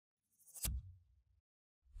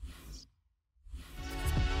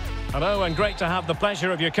Hello and great to have the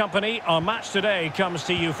pleasure of your company. Our match today comes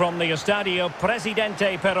to you from the Estadio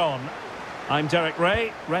Presidente Perón. I'm Derek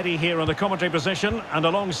Ray, ready here in the commentary position, and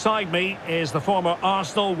alongside me is the former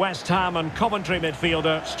Arsenal, West Ham and Coventry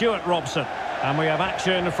midfielder Stuart Robson. And we have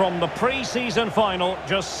action from the pre-season final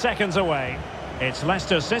just seconds away. It's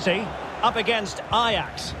Leicester City up against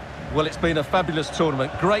Ajax. Well, it's been a fabulous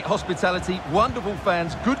tournament. Great hospitality, wonderful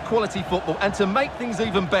fans, good quality football, and to make things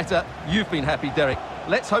even better, you've been happy, Derek.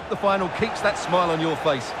 Let's hope the final keeps that smile on your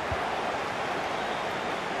face.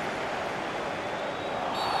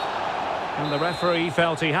 And the referee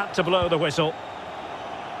felt he had to blow the whistle.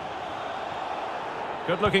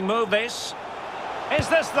 Good-looking move, this. Is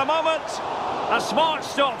this the moment? A smart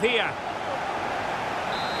stop here.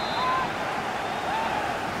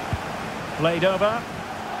 Played over.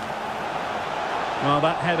 Well,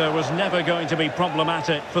 that header was never going to be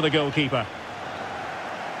problematic for the goalkeeper.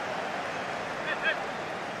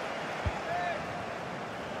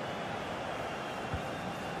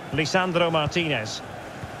 Lisandro Martinez.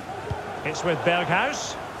 It's with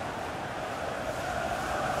Berghuis.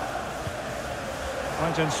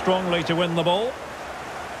 Went in strongly to win the ball.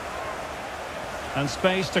 And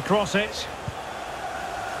space to cross it.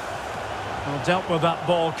 Well, dealt with that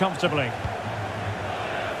ball comfortably.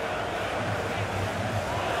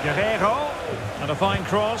 Karijera. And a fine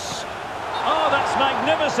cross. Oh, that's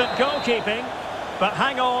magnificent goalkeeping. But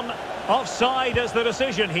hang on, offside is the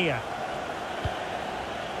decision here.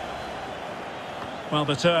 Well,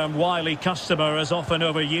 the term wily customer is often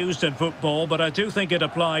overused in football, but I do think it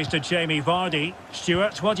applies to Jamie Vardy.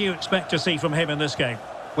 Stuart, what do you expect to see from him in this game?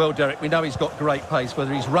 Well, Derek, we know he's got great pace,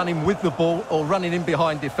 whether he's running with the ball or running in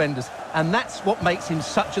behind defenders. And that's what makes him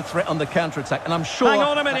such a threat on the counter-attack. And I'm sure... Hang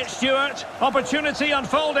on a minute, Stuart. Opportunity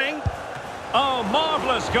unfolding. Oh,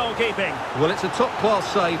 marvellous goalkeeping. Well, it's a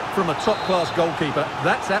top-class save from a top-class goalkeeper.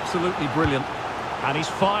 That's absolutely brilliant. And he's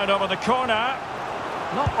fired over the corner.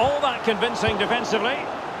 Not all that convincing defensively.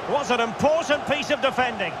 Was an important piece of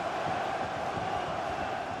defending.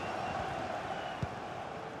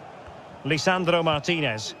 Lisandro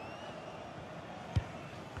Martinez.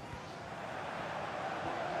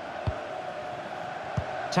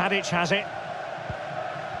 Tadic has it.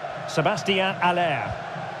 Sebastian Haller.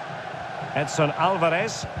 Edson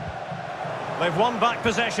Alvarez. They've won back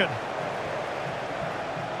possession.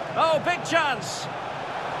 Oh, big chance.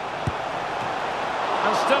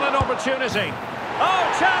 And still an opportunity. Oh,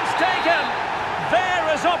 chance taken.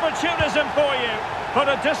 There is opportunism for you. But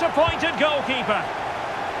a disappointed goalkeeper.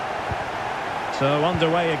 So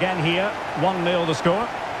underway again here. 1-0 the score.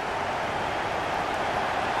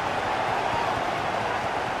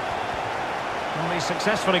 And he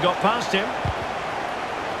successfully got past him.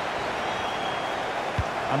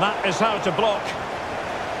 And that is how to block.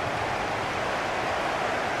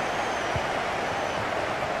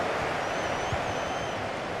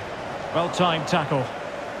 Well-timed tackle.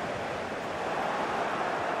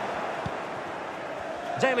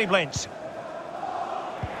 Daley Blind.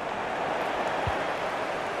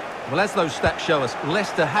 Well, as those stats show us,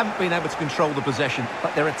 Leicester haven't been able to control the possession,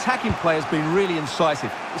 but their attacking play has been really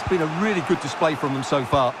incisive. It's been a really good display from them so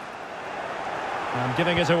far. And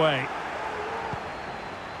giving it away.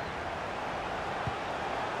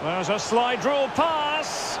 There's a slide rule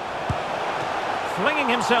pass. Flinging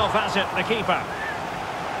himself at it, the keeper.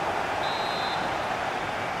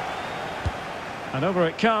 And over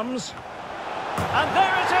it comes. And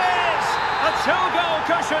there it is! A two-goal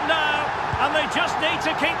cushion now. And they just need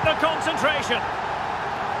to keep the concentration.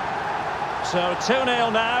 So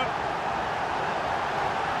 2-0 now.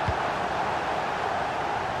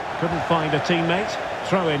 Couldn't find a teammate.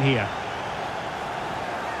 Throw in here.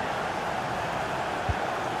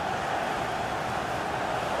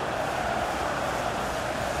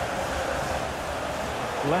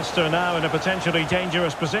 Leicester now in a potentially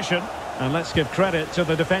dangerous position. And let's give credit to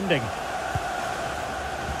the defending.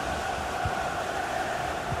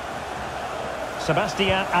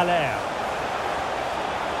 Sebastian Haller.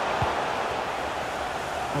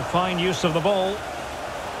 Well, fine use of the ball.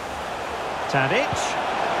 Tadic.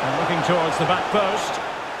 And looking towards the back post.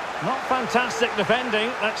 Not fantastic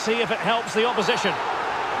defending. Let's see if it helps the opposition.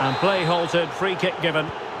 And play halted, free kick given.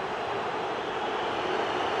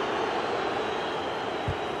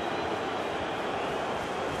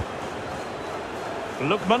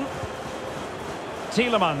 Lookman.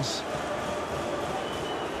 Tielemans.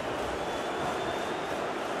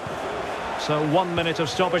 So 1 minute of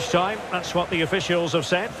stoppage time. That's what the officials have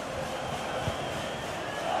said.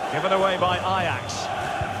 Given away by Ajax.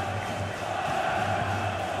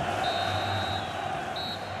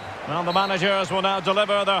 Well, the managers will now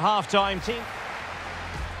deliver their half-time team.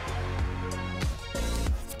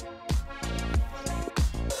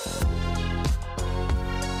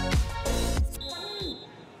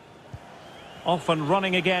 off and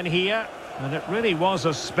running again here. And it really was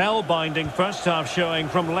a spellbinding first half showing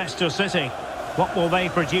from Leicester City. What will they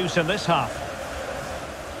produce in this half?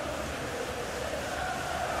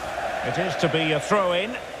 It is to be a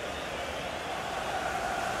throw-in.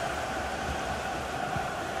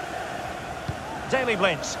 Daily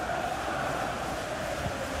Blitz.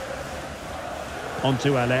 On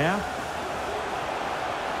to Allaire.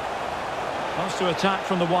 Wants to attack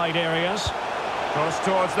from the wide areas. Goes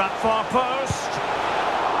towards that far post.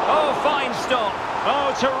 Oh, fine stop.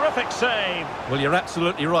 Oh, terrific save. Well, you're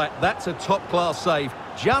absolutely right. That's a top-class save.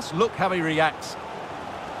 Just look how he reacts.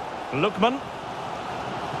 Lookman.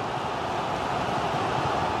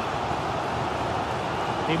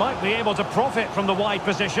 He might be able to profit from the wide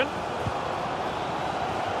position.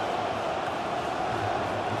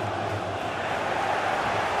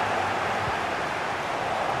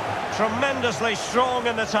 Tremendously strong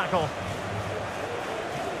in the tackle.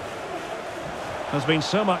 There's been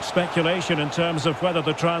so much speculation in terms of whether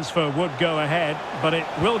the transfer would go ahead, but it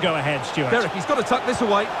will go ahead, Stuart. Derek, he's got to tuck this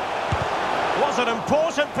away. Was an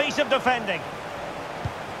important piece of defending.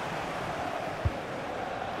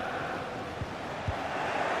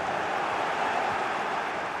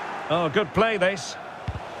 Oh, good play this.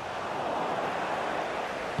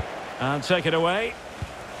 And take it away.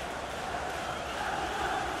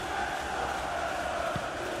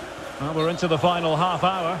 Well, we're into the final half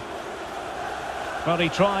hour. Well, he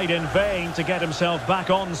tried in vain to get himself back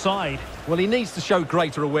onside. Well, he needs to show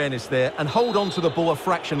greater awareness there and hold on to the ball a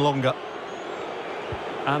fraction longer.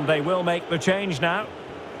 And they will make the change now.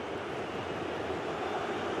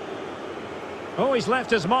 Oh, he's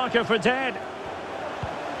left his marker for dead.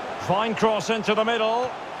 Fine cross into the middle.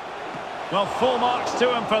 Well, full marks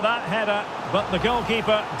to him for that header, but the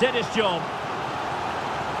goalkeeper did his job.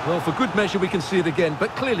 Well, for good measure, we can see it again,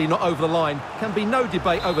 but clearly not over the line. Can be no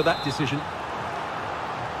debate over that decision.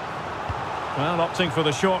 Well, opting for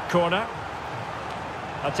the short corner.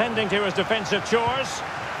 Attending to his defensive chores.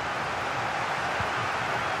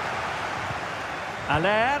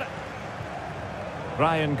 Allaire.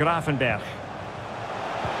 Ryan Gravenberch.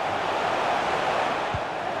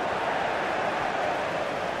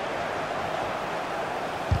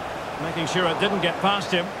 Making sure it didn't get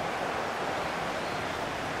past him.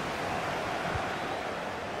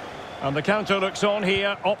 And the counter looks on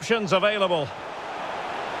here. Options available.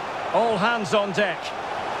 All hands on deck.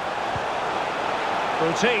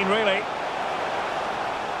 Routine, really.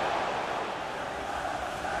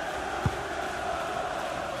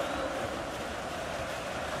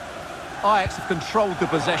 Ajax have controlled the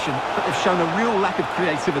possession, but they've shown a real lack of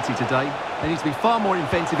creativity today. They need to be far more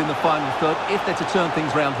inventive in the final third if they're to turn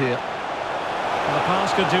things round here. And the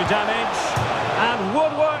pass could do damage. And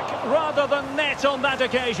woodwork rather than net on that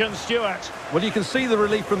occasion, Stuart. Well, you can see the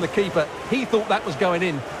relief from the keeper. He thought that was going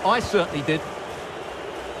in. I certainly did.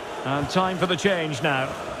 And time for the change now.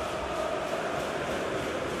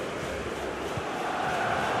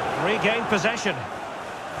 Regained possession.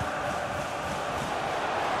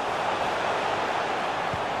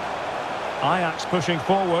 Ajax pushing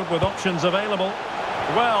forward with options available.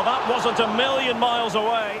 Well, that wasn't a million miles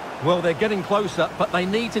away. Well, they're getting closer, but they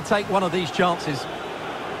need to take one of these chances.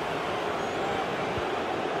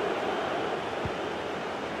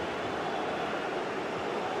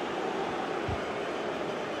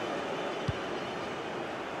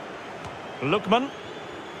 Lookman.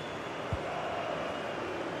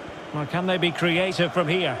 Well, can they be creative from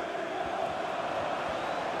here?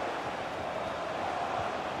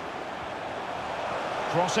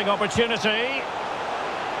 Crossing opportunity.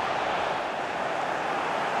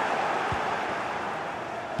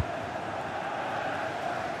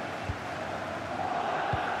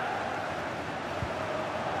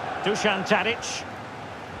 Dusan Tadic.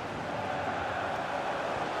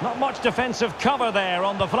 Not much defensive cover there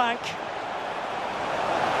on the flank.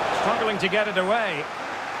 Struggling to get it away.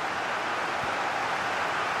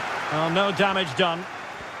 Oh, no damage done.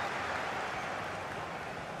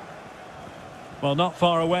 Well, not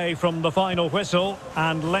far away from the final whistle,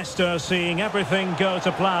 and Leicester seeing everything go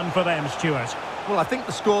to plan for them, Stuart. Well, I think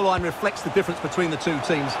the scoreline reflects the difference between the two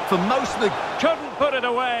teams. For most of the... Couldn't put it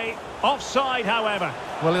away. Offside, however.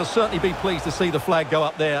 Well, he'll certainly be pleased to see the flag go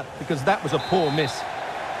up there, because that was a poor miss.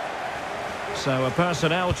 So a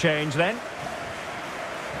personnel change then.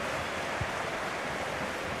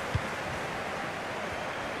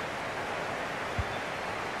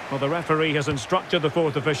 Well, the referee has instructed the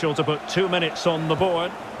fourth official to put 2 minutes on the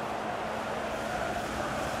board.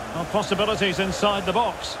 Well, possibilities inside the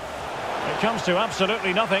box. It comes to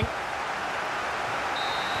absolutely nothing.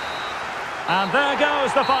 And there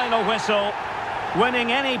goes the final whistle.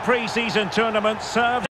 Winning any pre-season tournament served